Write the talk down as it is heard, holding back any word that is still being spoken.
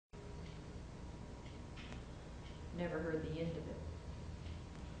never heard the end of it.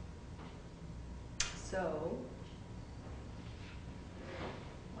 So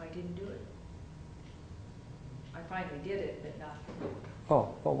I didn't do it. I finally did it, but not.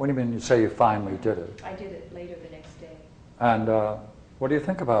 Oh, well, what do you mean you say you finally did it? I did it later the next day. And what do you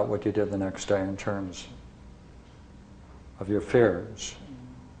think about what you did the next day in terms of your fears?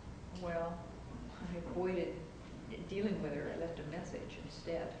 Well, I avoided dealing with her. I left a message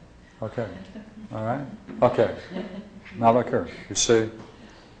instead. Okay. All right. Okay. Now look here. You see?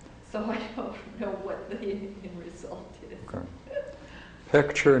 So I don't know what the end result is. Okay.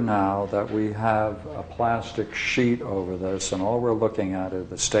 Picture now that we have a plastic sheet over this and all we're looking at are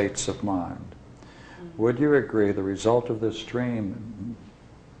the states of mind. Would you agree the result of this dream,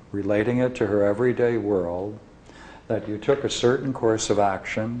 relating it to her everyday world, that you took a certain course of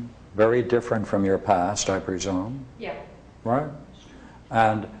action, very different from your past, I presume? Yeah. Right?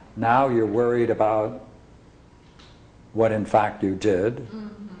 And now you're worried about what in fact you did,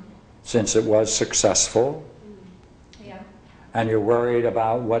 since it was successful. Yeah. And you're worried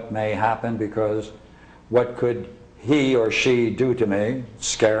about what may happen because what could he or she do to me?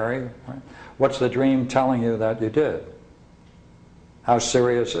 Scary. Right? What's the dream telling you that you did? How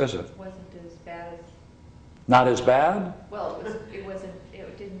serious is it? It wasn't as bad as. Not as bad? Well,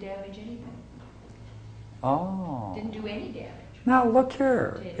 it didn't damage anything. Oh. Didn't do any damage. Now look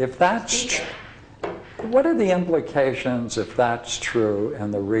here. If that's true, what are the implications if that's true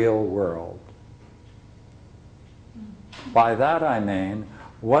in the real world? By that I mean,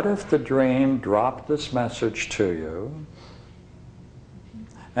 what if the dream dropped this message to you,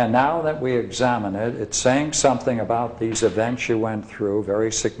 and now that we examine it, it's saying something about these events you went through,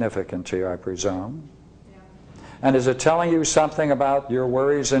 very significant to you, I presume. Yeah. And is it telling you something about your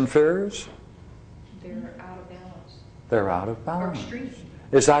worries and fears? They're out of balance. They're out of Or balance. extreme.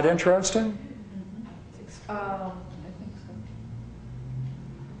 Is that interesting? I think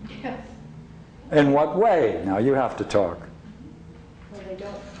so. Yes. In what way? Now you have to talk. Well, they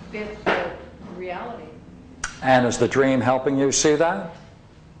don't fit the reality. And is the dream helping you see that?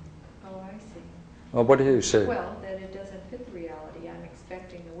 Oh, I see. Well, what do you see? Well, that it doesn't fit the reality. I'm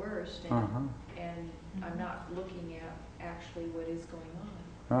expecting the worst, and I'm not looking at actually what is going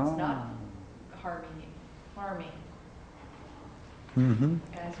on. It's not harming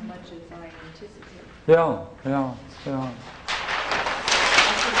as much as I anticipate. Yeah.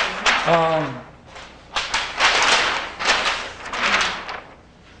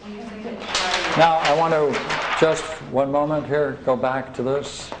 Now, I want to, just one moment here, go back to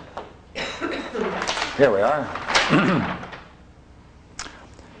this. Here we are.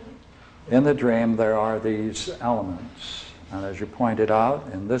 In the dream, there are these elements. And as you pointed out,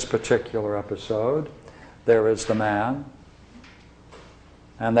 in this particular episode, there is the man,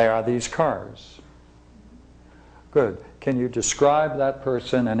 and there are these cars. Good. Can you describe that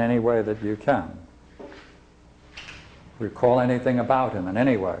person in any way that you can? Recall anything about him in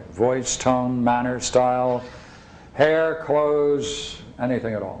any way? Voice, tone, manner, style, hair, clothes,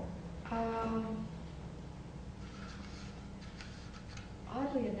 anything at all?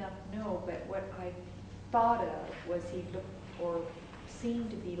 Oddly enough, no, but what I thought of was he looked or seemed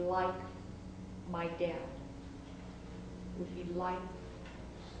to be like my dad. Would be like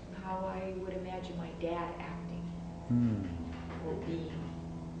how I would imagine my dad acting or being.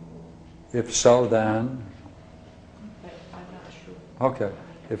 If so, then? But I'm not sure. Okay.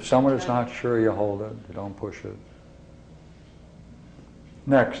 If someone is not sure, you hold it. You don't push it.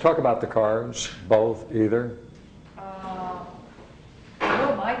 Next, talk about the cars, both, either.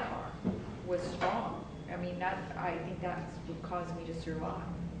 Well, my car was strong. I mean, I think that's what caused me to survive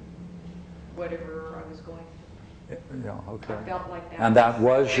whatever I was going through. Yeah, okay. I felt like that. And that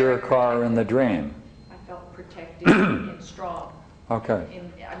was your car in the dream? I felt protected and strong. Okay.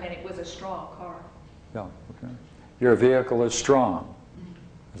 I mean, it was a strong car. Yeah, okay. Your vehicle is strong.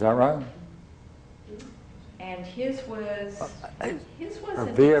 Is that right? And his was. His Her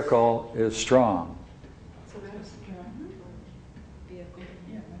wasn't. vehicle is strong. So that was the vehicle.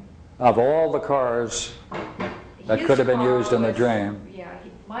 Of all the cars that His could have been car used in the was- dream. Yeah,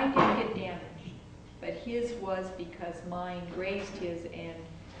 mine didn't get damaged, but his was because mine grazed his, and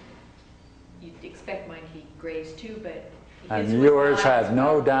you'd expect mine to be grazed too, but And his was yours not had as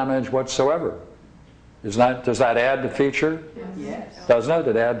no well. damage whatsoever. Does that add to feature? Yes. Doesn't it?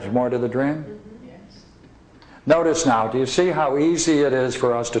 It adds more to the dream? Yes. Notice now, do you see how easy it is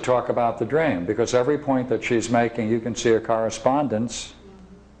for us to talk about the dream? Because every point that she's making, you can see a correspondence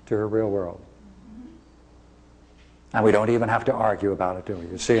to her real world. And we don't even have to argue about it, do we?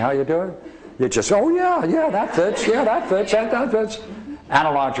 You see how you do it? You just, oh yeah, that fits, that fits.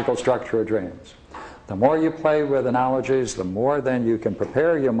 Analogical structure of dreams. The more you play with analogies, the more then you can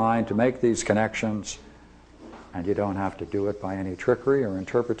prepare your mind to make these connections, and you don't have to do it by any trickery or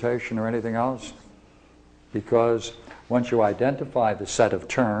interpretation or anything else, because once you identify the set of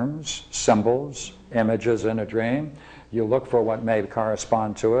terms, symbols, images in a dream, you look for what may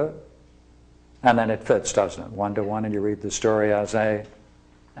correspond to it, and then it fits, doesn't it? 1 to 1, and you read the story as a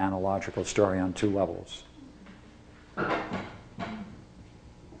analogical story on 2 levels.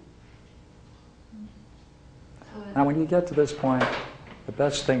 Now, when you get to this point, the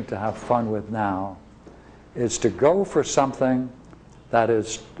best thing to have fun with now is to go for something that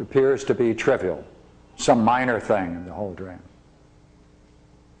appears to be trivial, some minor thing in the whole dream.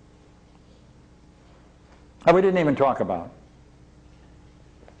 And we didn't even talk about.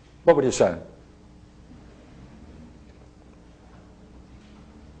 What would you say?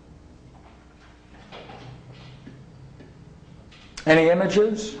 Any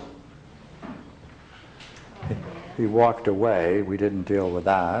images? He walked away. We didn't deal with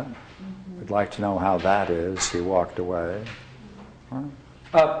that. We'd like to know how that is. He walked away.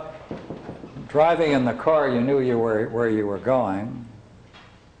 Driving in the car, you knew where you were going.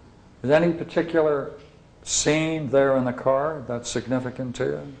 Is any particular scene there in the car that's significant to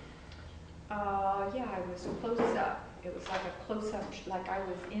you? Yeah, I was close up. It was like a close-up, like I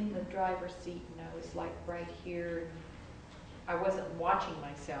was in the driver's seat and I was like right here. I wasn't watching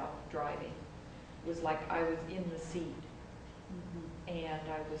myself driving. It was like I was in the seat, and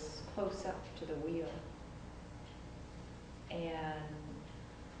I was close up to the wheel, and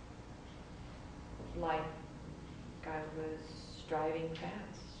like I was driving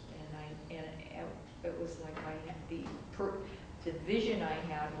fast, and it was like I had the vision I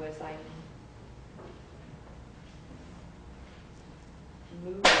had was I'm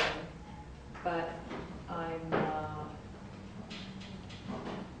moving, but I'm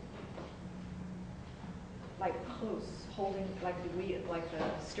like close, holding like the wheel, like the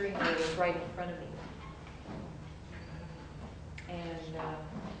steering wheel was right in front of me, and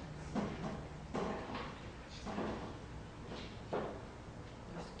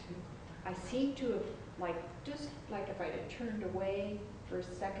I seemed to have just like if I had turned away for a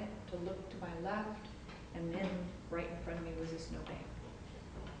second to look to my left, and then right in front of me was a snowbank.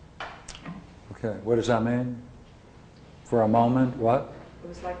 Okay, what does that mean? For a moment, what? It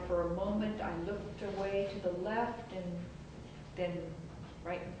was like for a moment I looked away to the left, and then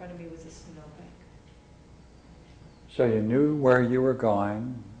right in front of me was a snowbank. So you knew where you were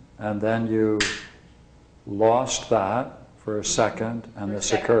going, and then you lost that for a second, and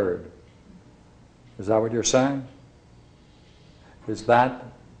this occurred. Is that what you're saying? Is that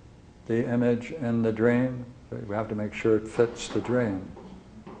the image in the dream? We have to make sure it fits the dream.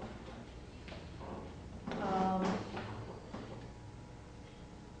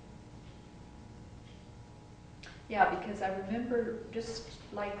 Yeah, because I remember just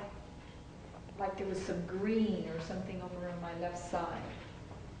like there was some green or something over on my left side.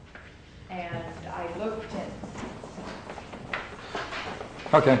 And I looked and...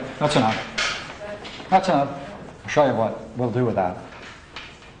 Okay, that's enough. That's enough. I'll show you what we'll do with that.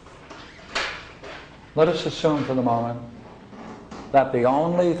 Let us assume for the moment that the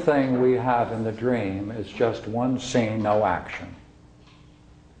only thing we have in the dream is just one scene, no action.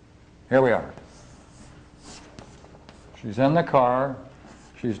 Here we are. She's in the car.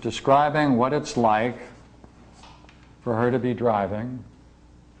 She's describing what it's like for her to be driving.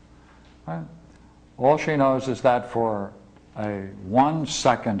 Right? All she knows is that for 1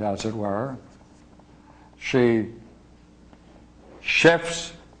 second, as it were, she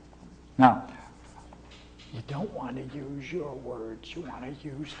shifts. Now, you don't want to use your words. You want to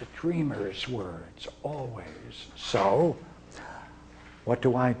use the dreamer's words, always. So, what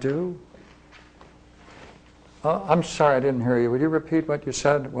do? I'm sorry, I didn't hear you. Would you repeat what you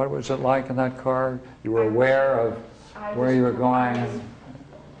said? What was it like in that car? You were aware of where you were going?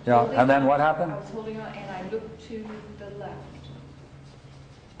 Yeah, and then what happened? I was holding on, and I looked to the left.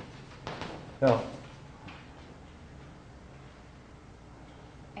 Yeah.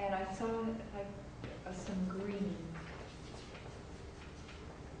 And I saw like some green.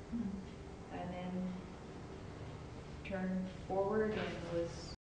 And then turned forward and was